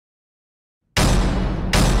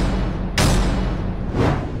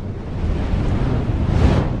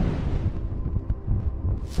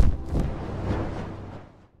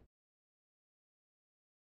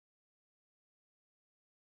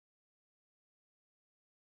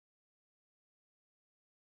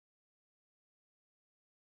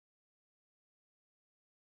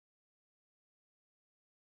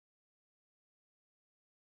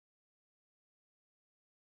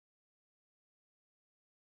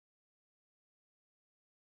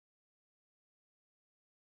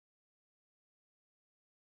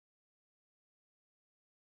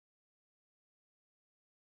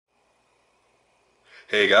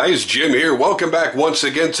Hey guys, Jim here. Welcome back once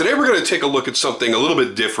again. Today we're going to take a look at something a little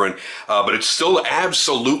bit different, but it's still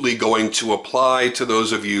absolutely going to apply to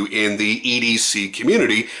those of you in the EDC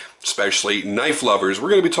community, especially knife lovers. We're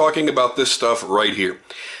going to be talking about this stuff right here.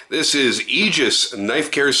 This is Aegis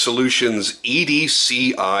Knife Care Solutions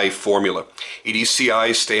EDCi formula.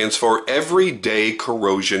 EDCi stands for Everyday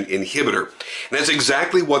Corrosion Inhibitor, and that's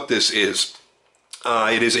exactly what this is.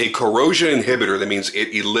 It is a corrosion inhibitor. That means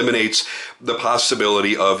it eliminates the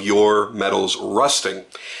possibility of your metals rusting.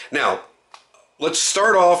 Now, let's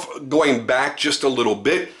start off going back just a little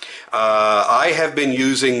bit. I have been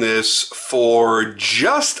using this for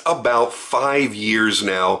just about 5 years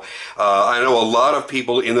now. I know a lot of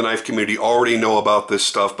people in the knife community already know about this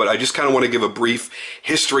stuff, but I just kind of want to give a brief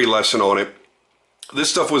history lesson on it.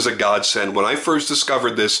 This stuff was a godsend. When I first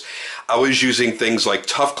discovered this, I was using things like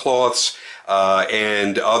tough cloths,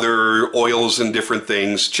 and other oils and different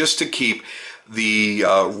things just to keep the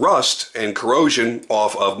rust and corrosion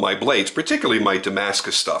off of my blades, particularly my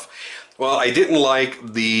Damascus stuff. Well, I didn't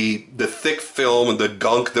like the thick film and the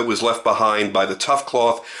gunk that was left behind by the tough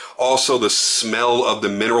cloth. Also, the smell of the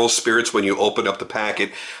mineral spirits when you open up the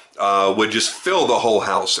packet would just fill the whole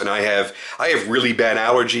house. And I have really bad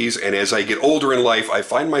allergies, and as I get older in life, I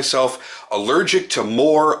find myself allergic to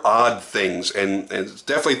more odd things, and it's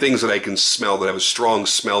definitely things that I can smell that have a strong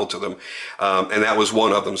smell to them, and that was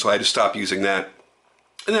one of them, so I had to stop using that.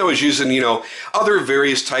 And I was using, other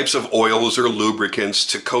various types of oils or lubricants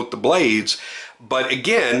to coat the blades, but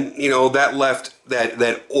again, that left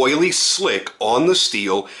that oily slick on the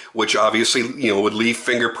steel, which obviously, would leave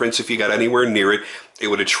fingerprints if you got anywhere near it. It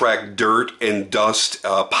would attract dirt and dust,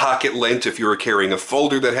 pocket lint if you were carrying a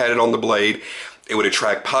folder that had it on the blade. It would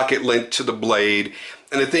attract pocket lint to the blade.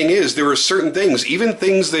 And the thing is, there are certain things, even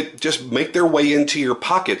things that just make their way into your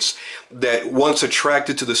pockets, that once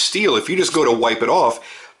attracted to the steel, if you just go to wipe it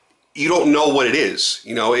off, you don't know what it is.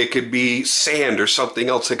 It could be sand or something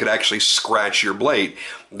else that could actually scratch your blade.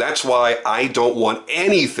 That's why I don't want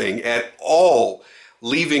anything at all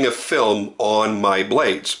leaving a film on my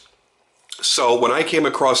blades. So when I came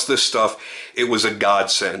across this stuff, it was a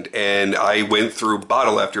godsend, and I went through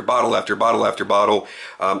bottle after bottle after bottle after bottle.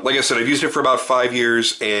 Like I said, I've used it for about 5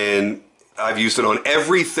 years, and I've used it on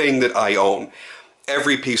everything that I own.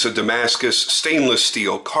 Every piece of Damascus, stainless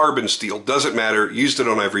steel, carbon steel, doesn't matter, used it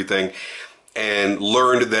on everything, and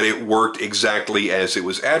learned that it worked exactly as it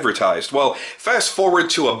was advertised. Well, fast forward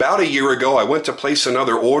to about a year ago, I went to place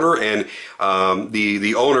another order, and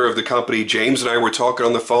the owner of the company, James, and I were talking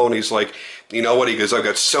on the phone. He's like, you know what, he goes, I've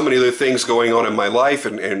got so many other things going on in my life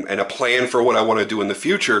and a plan for what I want to do in the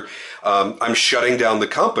future. I'm shutting down the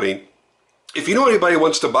company. If you know anybody who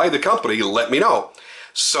wants to buy the company, let me know.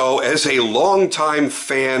 So as a longtime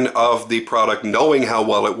fan of the product, knowing how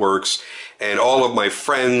well it works, and all of my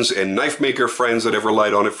friends and knife maker friends that have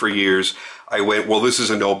relied on it for years, I went, well, this is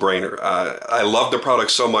a no-brainer. I love the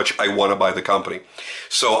product so much, I want to buy the company.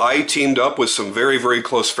 So I teamed up with some very, very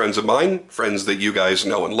close friends of mine, friends that you guys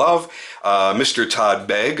know and love. Mr. Todd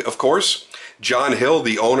Begg, of course. John Hill,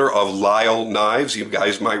 the owner of Lyle Knives. You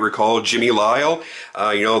guys might recall Jimmy Lyle,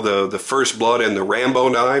 the First Blood and the Rambo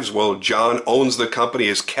knives. Well, John owns the company,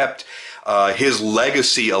 has kept his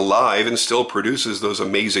legacy alive and still produces those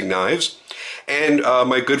amazing knives. And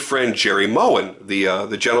my good friend Jerry Moen,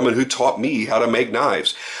 the gentleman who taught me how to make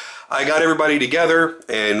knives. I got everybody together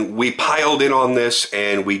and we piled in on this,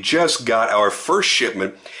 and we just got our first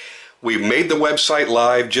shipment. We made the website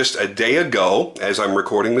live just a day ago as I'm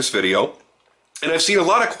recording this video. And I've seen a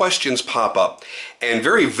lot of questions pop up, and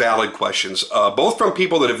very valid questions, both from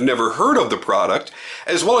people that have never heard of the product,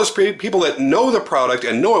 as well as people that know the product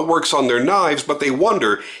and know it works on their knives, but they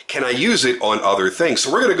wonder, can I use it on other things?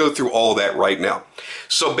 So we're going to go through all that right now.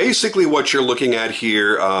 So basically what you're looking at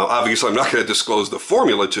here, obviously I'm not going to disclose the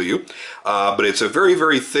formula to you, but it's a very,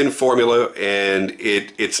 very thin formula, and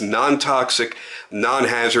it's non-toxic,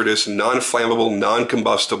 non-hazardous, non-flammable,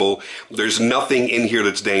 non-combustible. There's nothing in here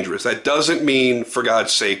that's dangerous. That doesn't mean, for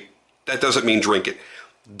God's sake, that doesn't mean drink it.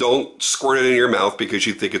 Don't squirt it in your mouth because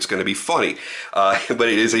you think it's going to be funny. But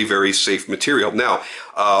it is a very safe material. Now,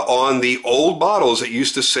 on the old bottles, it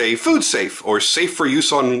used to say food safe or safe for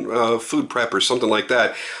use on food prep or something like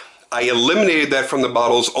that. I eliminated that from the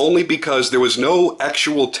bottles only because there was no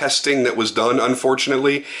actual testing that was done,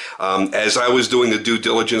 unfortunately. As I was doing the due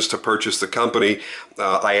diligence to purchase the company,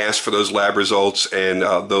 I asked for those lab results, and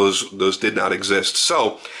those did not exist.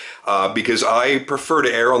 So, because I prefer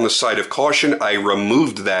to err on the side of caution, I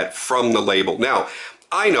removed that from the label. Now,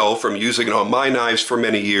 I know from using it on my knives for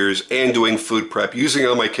many years and doing food prep, using it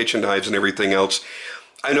on my kitchen knives and everything else,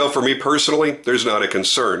 I know for me personally, there's not a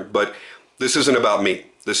concern. But this isn't about me.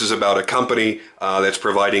 This is about a company that's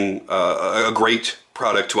providing a great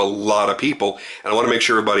product to a lot of people, and I want to make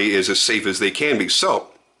sure everybody is as safe as they can be. So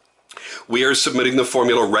we are submitting the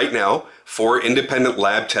formula right now for independent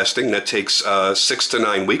lab testing. That takes 6 to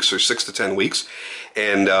 9 weeks or 6 to 10 weeks.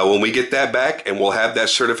 And when we get that back and we'll have that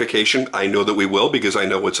certification, I know that we will because I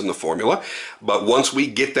know what's in the formula. But once we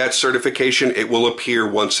get that certification, it will appear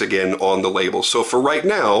once again on the label. So for right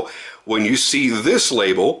now, when you see this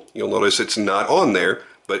label, you'll notice it's not on there,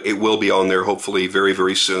 but it will be on there hopefully very,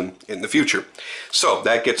 very soon in the future. So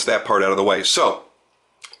that gets that part out of the way. So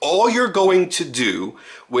all you're going to do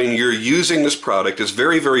when you're using this product is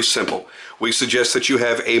very, very simple. We suggest that you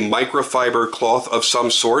have a microfiber cloth of some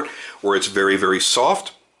sort where it's very, very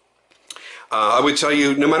soft. I would tell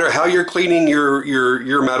you, no matter how you're cleaning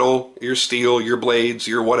your metal, your steel, your blades,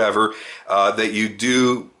 your whatever, that you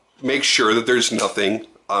do make sure that there's nothing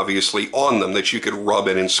obviously on them that you could rub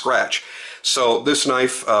in and scratch. So this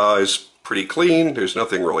knife is pretty clean. There's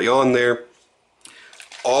nothing really on there.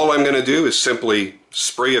 All I'm going to do is simply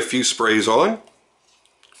spray a few sprays on.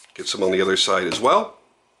 Get some on the other side as well.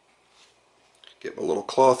 Get my little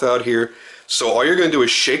cloth out here. So all you're going to do is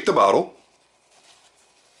shake the bottle.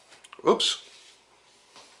 Oops.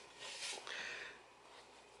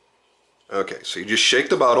 Okay, so you just shake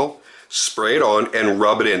the bottle, spray it on, and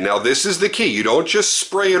rub it in. Now this is the key. You don't just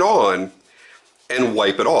spray it on and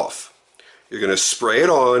wipe it off. You're going to spray it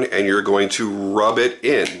on and you're going to rub it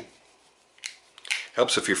in.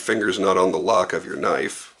 Helps if your finger's not on the lock of your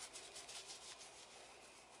knife.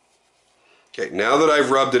 Okay, now that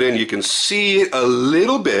I've rubbed it in, you can see it a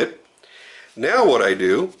little bit. Now what I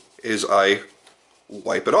do is I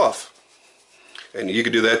wipe it off. And you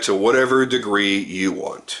can do that to whatever degree you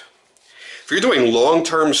want. If you're doing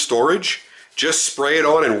long-term storage, just spray it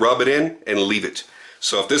on and rub it in and leave it.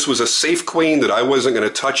 So if this was a safe queen that I wasn't going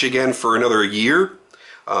to touch again for another year,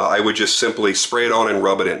 I would just simply spray it on and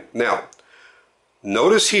rub it in. Now,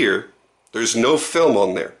 notice here, there's no film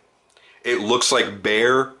on there. It looks like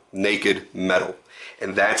bare, naked metal.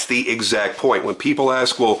 And that's the exact point. When people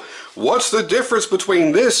ask, well, what's the difference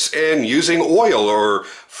between this and using oil or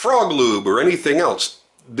frog lube or anything else?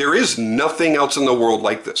 There is nothing else in the world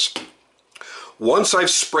like this. Once I've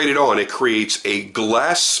sprayed it on, it creates a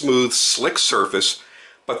glass smooth, slick surface,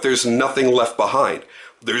 but there's nothing left behind.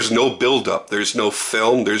 There's no buildup, there's no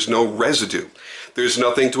film, there's no residue. There's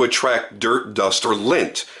nothing to attract dirt, dust, or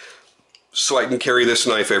lint. So I can carry this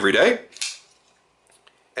knife every day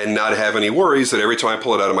and not have any worries that every time I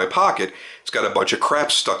pull it out of my pocket, it's got a bunch of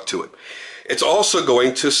crap stuck to it. It's also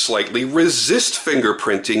going to slightly resist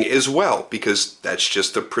fingerprinting as well, because that's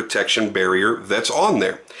just a protection barrier that's on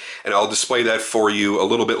there. And I'll display that for you a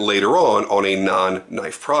little bit later on a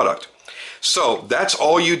non-knife product. So that's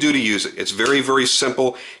all you do to use it. It's very, very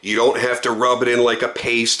simple. You don't have to rub it in like a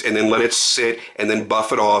paste and then let it sit and then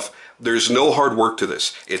buff it off. There's no hard work to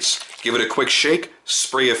this. It's give it a quick shake,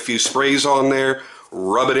 spray a few sprays on there,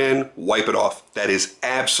 rub it in, wipe it off. That is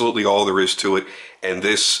absolutely all there is to it. And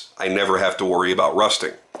this, I never have to worry about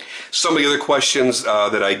rusting. Some of the other questions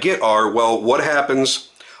that I get are, well, what happens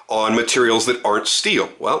on materials that aren't steel?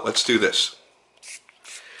 Well, let's do this.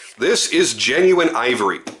 This is genuine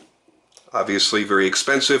ivory. Obviously very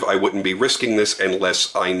expensive. I wouldn't be risking this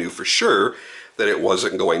unless I knew for sure that it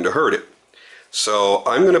wasn't going to hurt it. So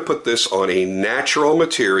I'm going to put this on a natural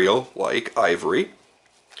material like ivory.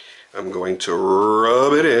 I'm going to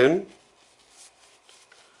rub it in,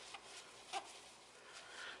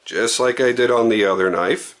 just like I did on the other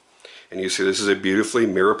knife. And you see this is a beautifully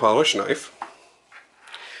mirror polished knife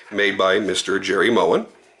made by Mr. Jerry Moen.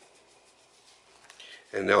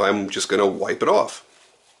 And now I'm just going to wipe it off.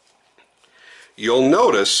 You'll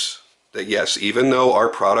notice that yes, even though our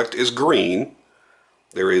product is green,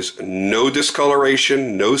 there is no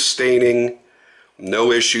discoloration, no staining,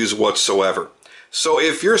 no issues whatsoever. So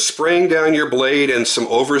if you're spraying down your blade and some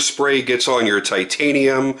overspray gets on your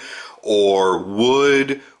titanium or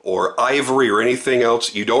wood or ivory or anything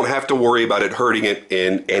else, you don't have to worry about it hurting it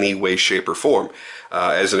in any way, shape, or form.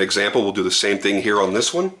 As an example, we'll do the same thing here on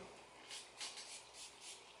this one.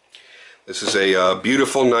 This is a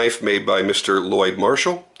beautiful knife made by Mr. Lloyd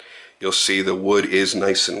Marshall. You'll see the wood is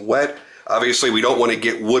nice and wet. Obviously, we don't want to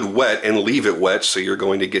get wood wet and leave it wet, so you're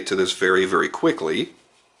going to get to this very, very quickly.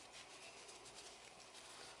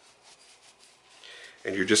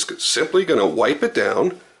 And you're just simply going to wipe it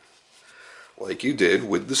down like you did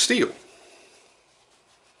with the steel.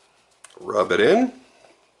 Rub it in.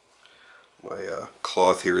 My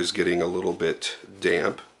cloth here is getting a little bit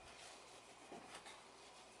damp.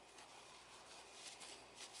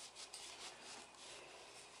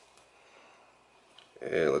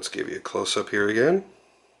 And let's give you a close-up here again.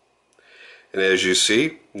 And as you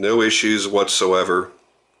see, no issues whatsoever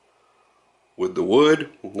with the wood,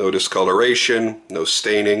 no discoloration, no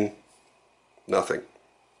staining, nothing.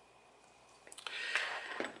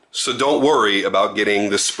 So don't worry about getting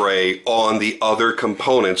the spray on the other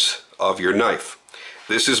components of your knife.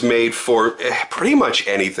 This is made for pretty much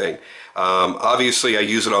anything. Obviously I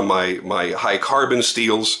use it on my high carbon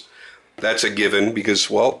steels. That's a given because,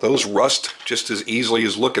 well, those rust just as easily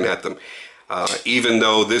as looking at them. Even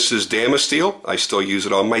though this is Damasteel, I still use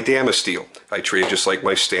it on my Damasteel. I treat it just like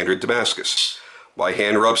my standard Damascus. My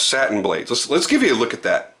hand rub satin blades. Let's give you a look at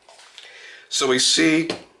that. So we see,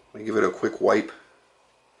 let me give it a quick wipe.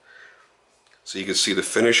 So you can see the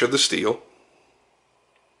finish of the steel.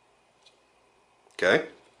 Okay.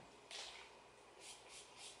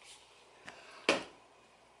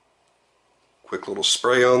 Quick little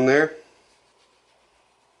spray on there.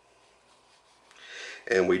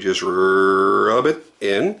 And we just rub it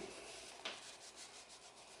in.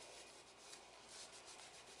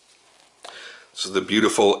 This is the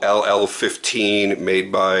beautiful LL15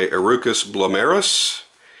 made by Erucus Blomerus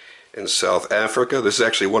in South Africa. This is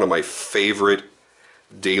actually one of my favorite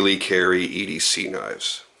daily carry EDC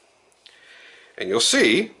knives. And you'll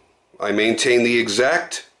see I maintain the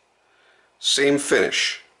exact same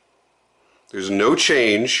finish. There's no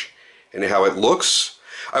change in how it looks.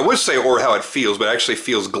 I would say or how it feels, but it actually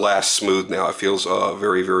feels glass smooth now. It feels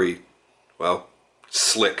very, very, well,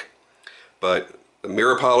 slick. But the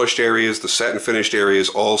mirror polished areas, the satin finished areas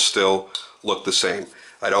all still look the same.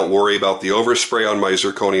 I don't worry about the overspray on my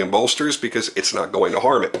zirconium bolsters because it's not going to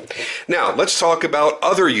harm it. Now, let's talk about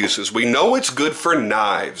other uses. We know it's good for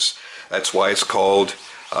knives. That's why it's called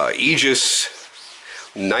Aegis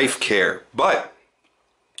Knife Care. But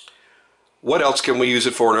what else can we use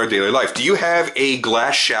it for in our daily life? Do you have a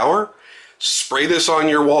glass shower? Spray this on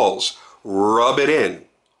your walls. Rub it in.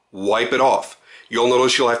 Wipe it off. You'll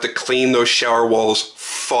notice you'll have to clean those shower walls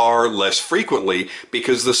far less frequently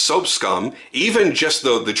because the soap scum, even just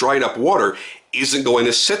the dried up water, isn't going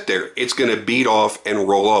to sit there. It's going to bead off and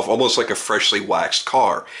roll off almost like a freshly waxed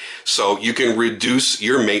car. So you can reduce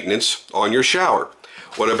your maintenance on your shower.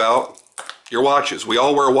 What about your watches? We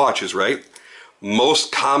all wear watches, right?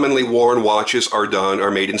 Most commonly worn watches are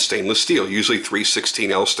made in stainless steel, usually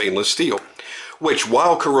 316L stainless steel, which,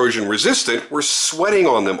 while corrosion resistant, we're sweating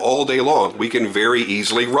on them all day long. We can very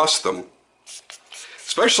easily rust them.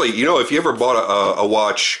 Especially, you know, if you ever bought a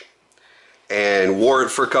watch and wore it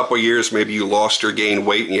for a couple of years, maybe you lost or gained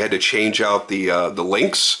weight and you had to change out the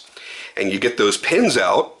links, and you get those pins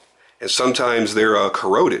out, and sometimes they're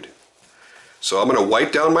corroded. So I'm going to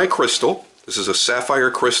wipe down my crystal. This is a sapphire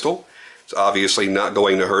crystal. It's obviously not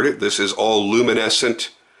going to hurt it. This is all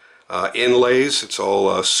luminescent inlays. It's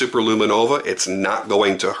all super luminova. It's not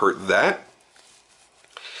going to hurt that.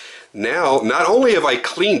 Now, not only have I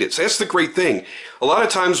cleaned it, so that's the great thing. A lot of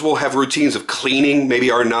times we'll have routines of cleaning maybe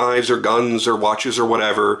our knives or guns or watches or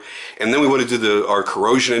whatever, and then we want to do our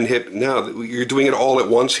corrosion inhib. No, you're doing it all at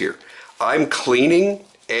once here. I'm cleaning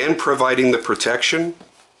and providing the protection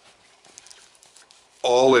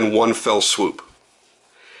all in one fell swoop.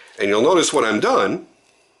 And you'll notice when I'm done,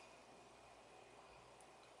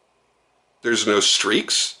 there's no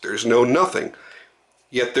streaks, there's no nothing.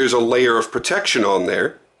 Yet there's a layer of protection on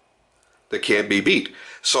there that can't be beat.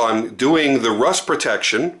 So I'm doing the rust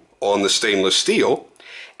protection on the stainless steel,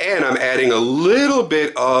 and I'm adding a little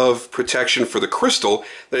bit of protection for the crystal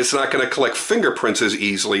that it's not going to collect fingerprints as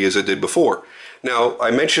easily as it did before. Now,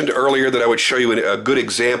 I mentioned earlier that I would show you a good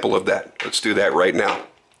example of that. Let's do that right now.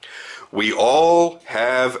 We all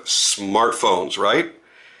have smartphones, right?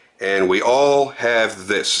 And we all have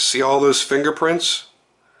this. See all those fingerprints?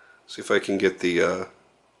 See if I can get the...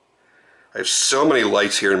 I have so many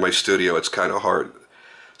lights here in my studio, it's kind of hard.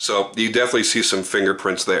 So you definitely see some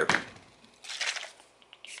fingerprints there.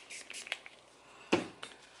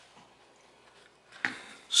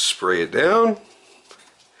 Spray it down.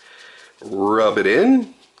 Rub it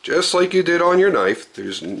in, just like you did on your knife.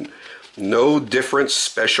 There's no different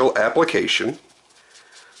special application.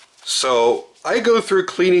 So I go through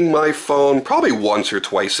cleaning my phone probably once or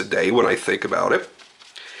twice a day when I think about it.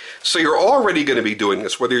 So you're already going to be doing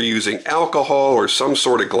this, whether you're using alcohol or some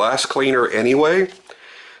sort of glass cleaner anyway.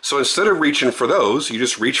 So instead of reaching for those, you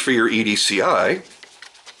just reach for your EDCi.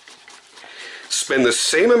 Spend the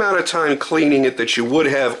same amount of time cleaning it that you would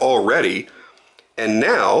have already. And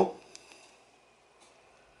now,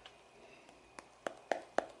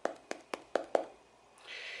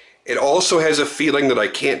 it also has a feeling that I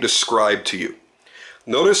can't describe to you.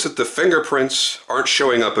 Notice that the fingerprints aren't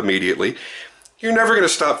showing up immediately. You're never going to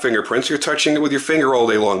stop fingerprints. You're touching it with your finger all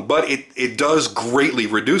day long, but it does greatly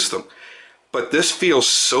reduce them. But this feels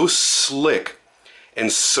so slick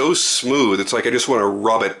and so smooth. It's like I just want to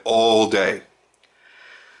rub it all day.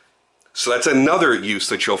 So that's another use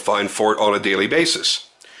that you'll find for it on a daily basis.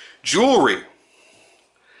 Jewelry.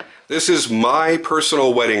 This is my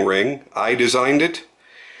personal wedding ring. I designed it.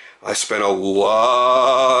 I spent a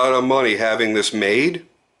lot of money having this made.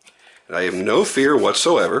 And I have no fear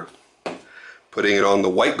whatsoever putting it on the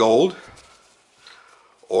white gold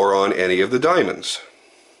or on any of the diamonds.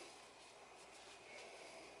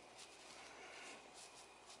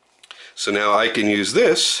 So now I can use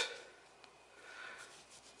this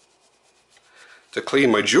to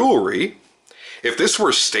clean my jewelry. If this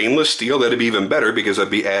were stainless steel, that'd be even better because I'd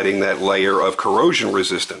be adding that layer of corrosion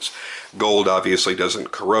resistance. Gold obviously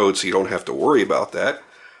doesn't corrode, so you don't have to worry about that.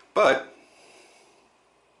 But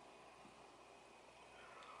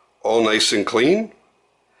all nice and clean.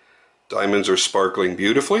 Diamonds are sparkling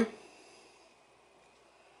beautifully.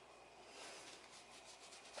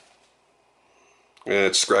 And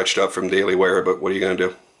it's scratched up from daily wear, but what are you going to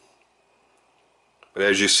do? But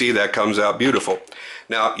as you see, that comes out beautiful.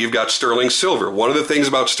 Now, you've got sterling silver. One of the things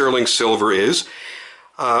about sterling silver is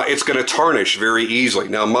it's going to tarnish very easily.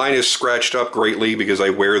 Now, mine is scratched up greatly because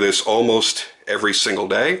I wear this almost every single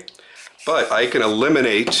day. But I can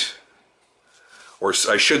eliminate, or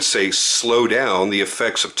I should say slow down, the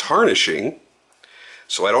effects of tarnishing.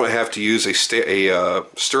 So I don't have to use a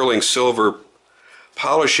sterling silver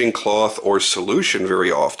polishing cloth or solution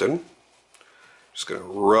very often. Just going to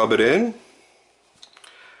rub it in.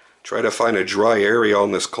 Try to find a dry area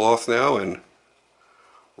on this cloth now and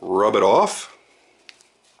rub it off.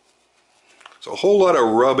 There's a whole lot of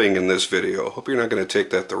rubbing in this video. Hope you're not going to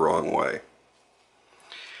take that the wrong way.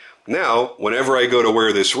 Now, whenever I go to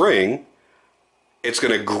wear this ring, it's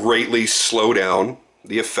going to greatly slow down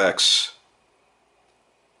the effects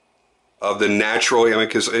of the natural,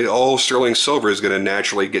 because all sterling silver is going to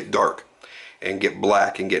naturally get dark and get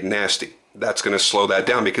black and get nasty. That's going to slow that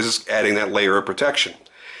down because it's adding that layer of protection.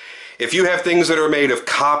 If you have things that are made of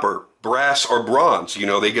copper, brass, or bronze,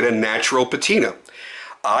 they get a natural patina.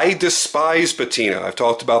 I despise patina. I've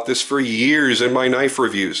talked about this for years in my knife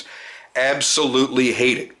reviews. Absolutely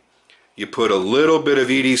hate it. You put a little bit of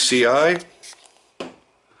EDCi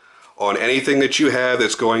on anything that you have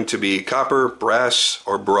that's going to be copper, brass,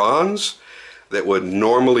 or bronze that would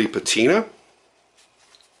normally patina.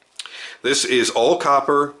 This is all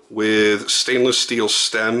copper with stainless steel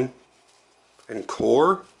stem and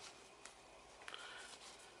core.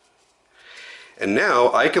 And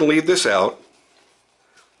now I can leave this out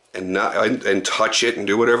and touch it and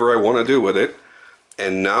do whatever I want to do with it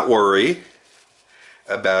and not worry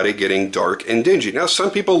about it getting dark and dingy. Now, some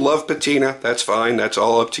people love patina. That's fine. That's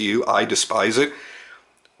all up to you. I despise it.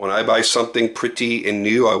 When I buy something pretty and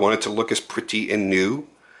new, I want it to look as pretty and new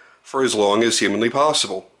for as long as humanly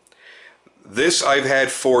possible. This I've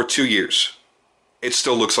had for 2 years. It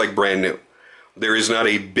still looks like brand new. There is not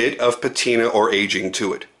a bit of patina or aging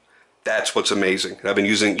to it. That's what's amazing. I've been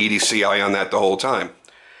using EDCi on that the whole time.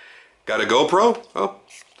 Got a GoPro? Oh,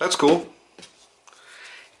 that's cool.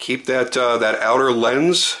 Keep that outer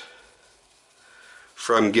lens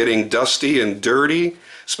from getting dusty and dirty,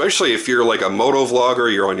 especially if you're like a moto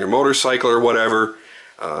vlogger, you're on your motorcycle or whatever.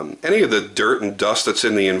 Any of the dirt and dust that's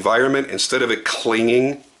in the environment, instead of it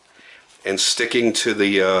clinging and sticking to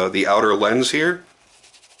the outer lens here,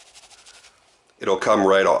 it'll come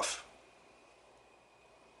right off.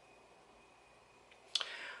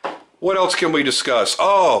 What else can we discuss?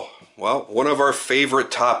 Oh, well, one of our favorite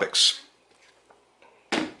topics.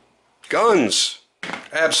 Guns.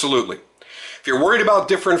 Absolutely. If you're worried about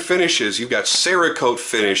different finishes, you've got Cerakote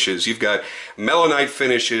finishes, you've got melanite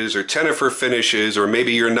finishes or Tenifer finishes, or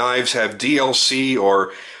maybe your knives have DLC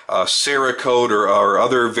or Cerakote or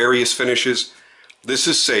other various finishes. This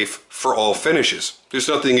is safe for all finishes. There's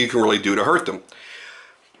nothing you can really do to hurt them.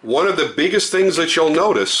 One of the biggest things that you'll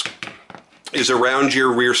notice is around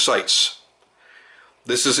your rear sights.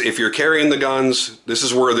 This is, if you're carrying the guns, this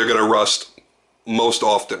is where they're going to rust most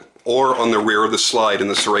often, or on the rear of the slide in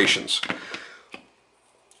the serrations.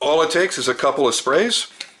 All it takes is a couple of sprays.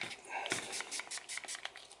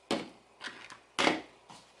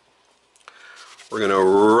 We're going to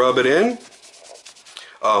rub it in.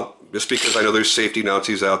 Just because I know there's safety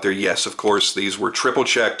Nazis out there, yes, of course, these were triple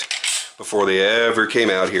checked before they ever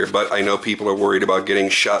came out here, but I know people are worried about getting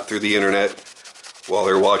shot through the internet while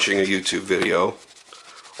they're watching a YouTube video,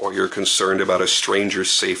 or you're concerned about a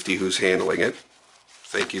stranger's safety who's handling it.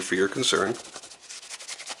 Thank you for your concern.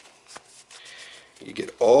 You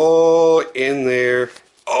get all in there,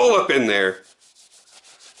 all up in there,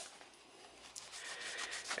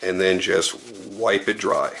 and then just wipe it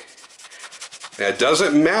dry. Now, it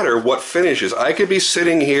doesn't matter what finishes. I could be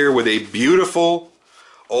sitting here with a beautiful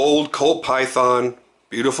old Colt Python,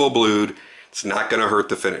 beautiful blued. It's not going to hurt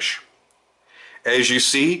the finish. As you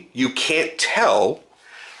see, you can't tell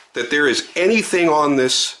that there is anything on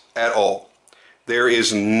this at all. There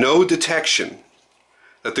is no detection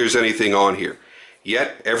that there's anything on here.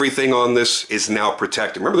 Yet, everything on this is now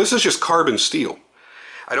protected. Remember, this is just carbon steel.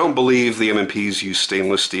 I don't believe the M&Ps use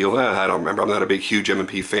stainless steel. I don't remember. I'm not a big, huge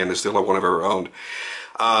M&P fan. It's the only one I've ever owned.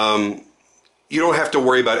 You don't have to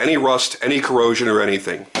worry about any rust, any corrosion, or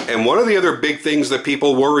anything. And one of the other big things that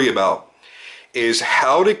people worry about is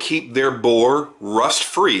how to keep their bore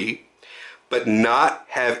rust-free, but not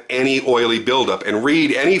have any oily buildup. And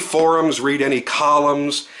read any forums, read any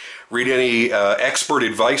columns, read any expert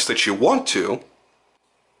advice that you want to,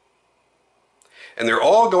 and they're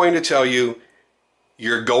all going to tell you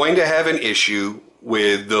you're going to have an issue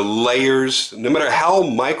with the layers, no matter how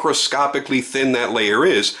microscopically thin that layer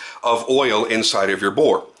is, of oil inside of your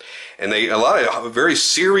bore. And a lot of very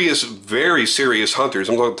serious hunters,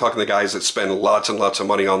 I'm talking to guys that spend lots and lots of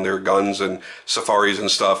money on their guns and safaris and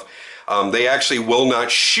stuff, they actually will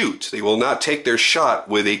not shoot. They will not take their shot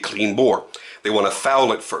with a clean bore. They want to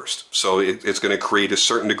foul it first. So it's going to create a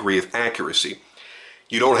certain degree of accuracy.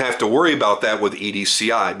 You don't have to worry about that with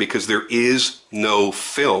EDCi because there is no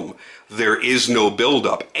film. There is no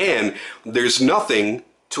buildup. And there's nothing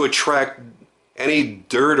to attract any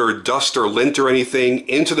dirt or dust or lint or anything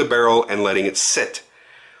into the barrel and letting it sit.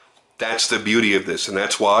 That's the beauty of this. And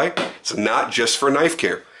that's why it's not just for knife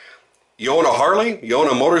care. You own a Harley, you own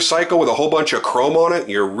a motorcycle with a whole bunch of chrome on it, and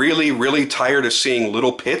you're really tired of seeing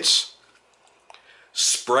little pits.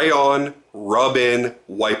 Spray on, rub in,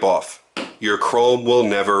 wipe off. Your chrome will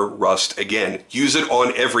never rust again. Use it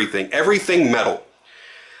on everything metal.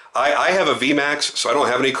 I have a VMAX, so I don't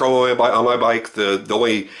have any chrome on my bike. The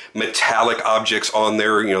only metallic objects on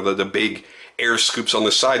there, you know, the big air scoops on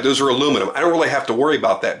the side, those are aluminum. I don't really have to worry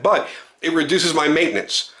about that, but it reduces my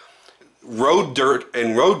maintenance. Road dirt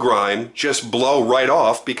and road grime just blow right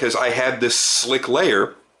off because I had this slick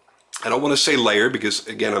layer. I don't want to say layer because,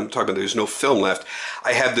 again, I'm talking about there's no film left.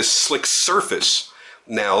 I have this slick surface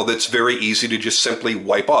now that's very easy to just simply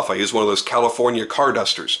wipe off. I use one of those California car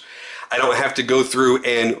dusters. I don't have to go through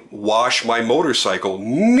and wash my motorcycle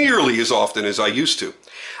nearly as often as I used to.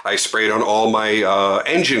 I spray it on all my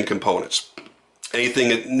engine components. Anything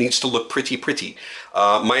that needs to look pretty.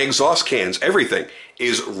 My exhaust cans, everything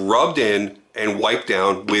is rubbed in and wiped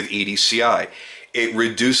down with EDCi. It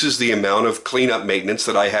reduces the amount of cleanup maintenance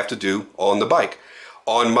that I have to do on the bike.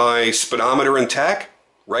 On my speedometer and tach,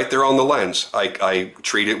 right there on the lens, I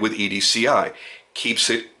treat it with EDCi. Keeps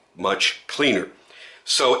it much cleaner.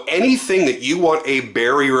 So anything that you want a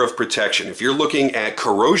barrier of protection, if you're looking at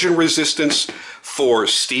corrosion resistance for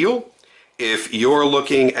steel, if you're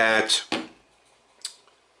looking at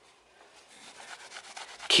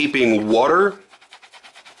keeping water,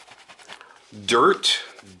 dirt,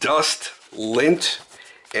 dust, lint,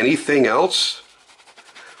 anything else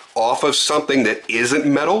off of something that isn't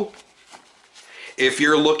metal, if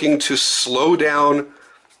you're looking to slow down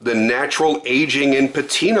the natural aging and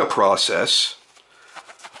patina process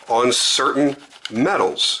on certain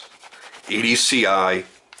metals, EDCi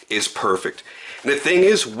is perfect. And the thing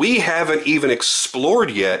is, we haven't even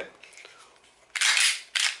explored yet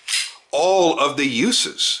all of the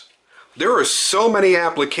uses. There are so many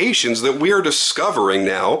applications that we are discovering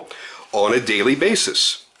now on a daily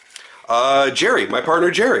basis. Jerry, my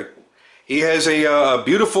partner Jerry, he has a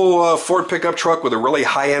beautiful Ford pickup truck with a really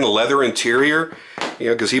high-end leather interior, you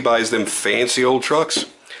know, because he buys them fancy old trucks.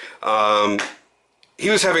 He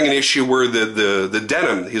was having an issue where the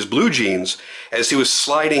denim, his blue jeans, as he was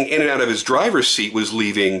sliding in and out of his driver's seat, was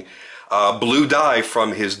leaving blue dye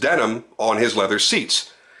from his denim on his leather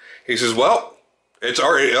seats. He says, well, it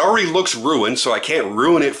already looks ruined, so I can't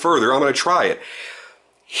ruin it further. I'm going to try it.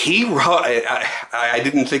 I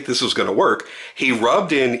didn't think this was going to work. He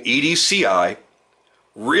rubbed in EDCi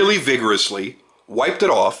really vigorously, wiped it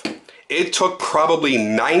off. It took probably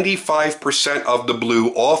 95% of the blue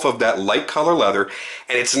off of that light color leather,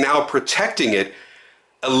 and it's now protecting it,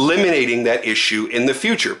 eliminating that issue in the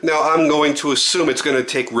future. Now, I'm going to assume it's going to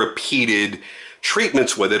take repeated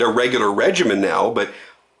treatments with it, a regular regimen now, but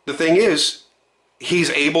the thing is, he's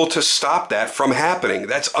able to stop that from happening.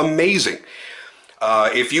 That's amazing.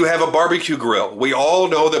 If you have a barbecue grill, we all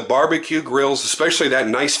know that barbecue grills, especially that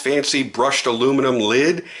nice fancy brushed aluminum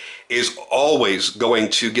lid, is always going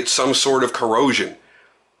to get some sort of corrosion.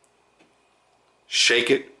 Shake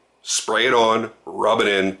it, spray it on, rub it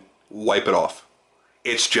in, wipe it off.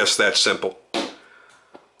 It's just that simple.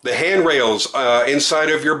 the handrails inside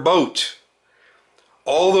of your boat.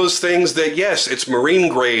 All those things that, yes, it's marine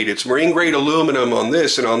grade aluminum on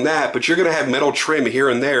this and on that, but you're going to have metal trim here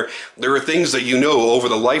and there. There are things that you know over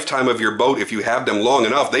the lifetime of your boat, if you have them long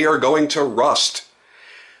enough, they are going to rust.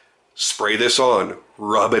 Spray this on,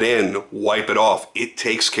 rub it in, wipe it off. It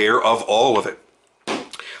takes care of all of it.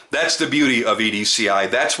 That's the beauty of EDCi.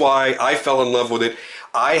 That's why I fell in love with it.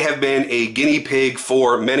 I have been a guinea pig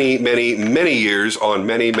for many, many, many years on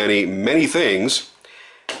many, many, many things.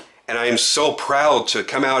 And I am so proud to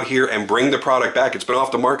come out here and bring the product back. It's been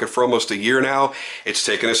off the market for almost a year now. It's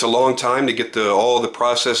taken us a long time to get all the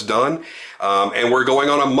process done. And we're going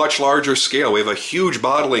on a much larger scale. We have a huge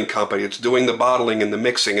bottling company. It's doing the bottling and the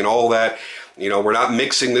mixing and all that. You know, we're not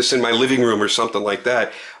mixing this in my living room or something like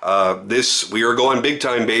that. We are going big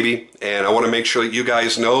time, baby. And I want to make sure that you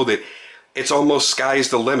guys know that it's almost sky's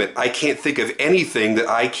the limit. I can't think of anything that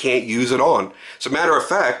I can't use it on. As a matter of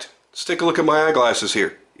fact, let's take a look at my eyeglasses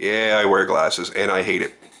here. Yeah, I wear glasses, and I hate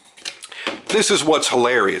it. This is what's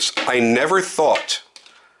hilarious. I never thought,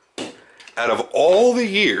 out of all the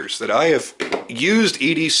years that I have used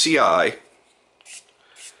EDCi,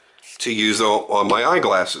 to use it on my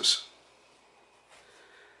eyeglasses.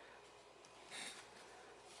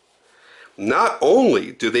 Not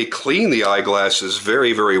only do they clean the eyeglasses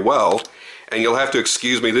very, very well, and you'll have to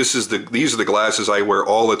excuse me, these are the glasses I wear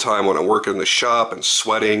all the time when I'm working in the shop and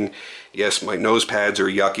sweating. Yes, my nose pads are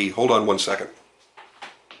yucky. Hold on one second.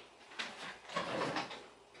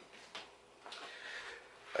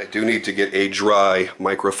 I do need to get a dry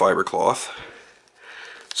microfiber cloth.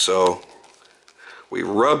 So we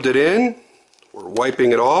rubbed it in. We're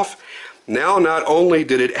wiping it off. Now not only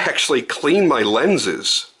did it actually clean my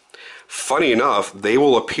lenses, funny enough, they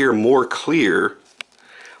will appear more clear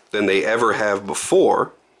than they ever have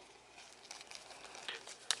before.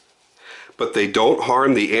 But they don't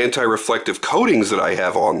harm the anti-reflective coatings that I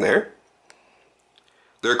have on there.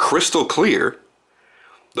 They're crystal clear.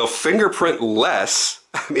 They'll fingerprint less.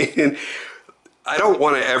 I mean, I don't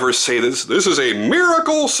want to ever say this is a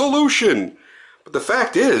miracle solution. But the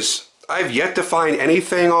fact is, I've yet to find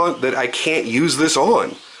anything on that I can't use this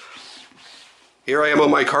on. Here I am on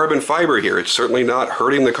my carbon fiber here. It's certainly not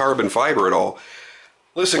hurting the carbon fiber at all.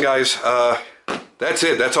 Listen, guys, that's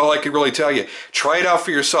it. That's all I can really tell you. Try it out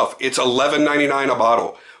for yourself. It's $11.99 a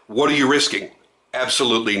bottle. What are you risking?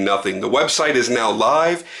 Absolutely nothing. The website is now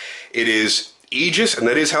live. It is Aegis, and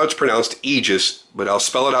that is how it's pronounced, Aegis, but I'll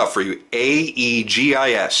spell it out for you.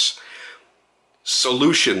 AEGIS.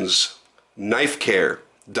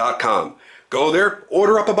 Solutionsknifecare.com. Go there,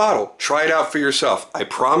 order up a bottle, try it out for yourself. I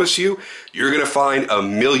promise you, you're going to find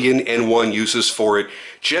 1,000,001 uses for it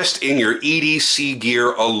just in your EDC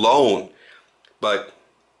gear alone. But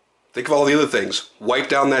think of all the other things. Wipe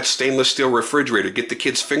down that stainless steel refrigerator. Get the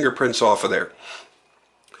kids' fingerprints off of there.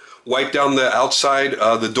 Wipe down the outside,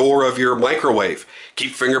 the door of your microwave.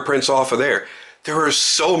 Keep fingerprints off of there. There are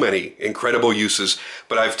so many incredible uses,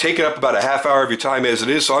 but I've taken up about a half hour of your time as it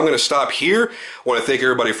is, so I'm going to stop here. I want to thank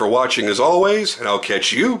everybody for watching as always, and I'll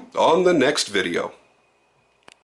catch you on the next video.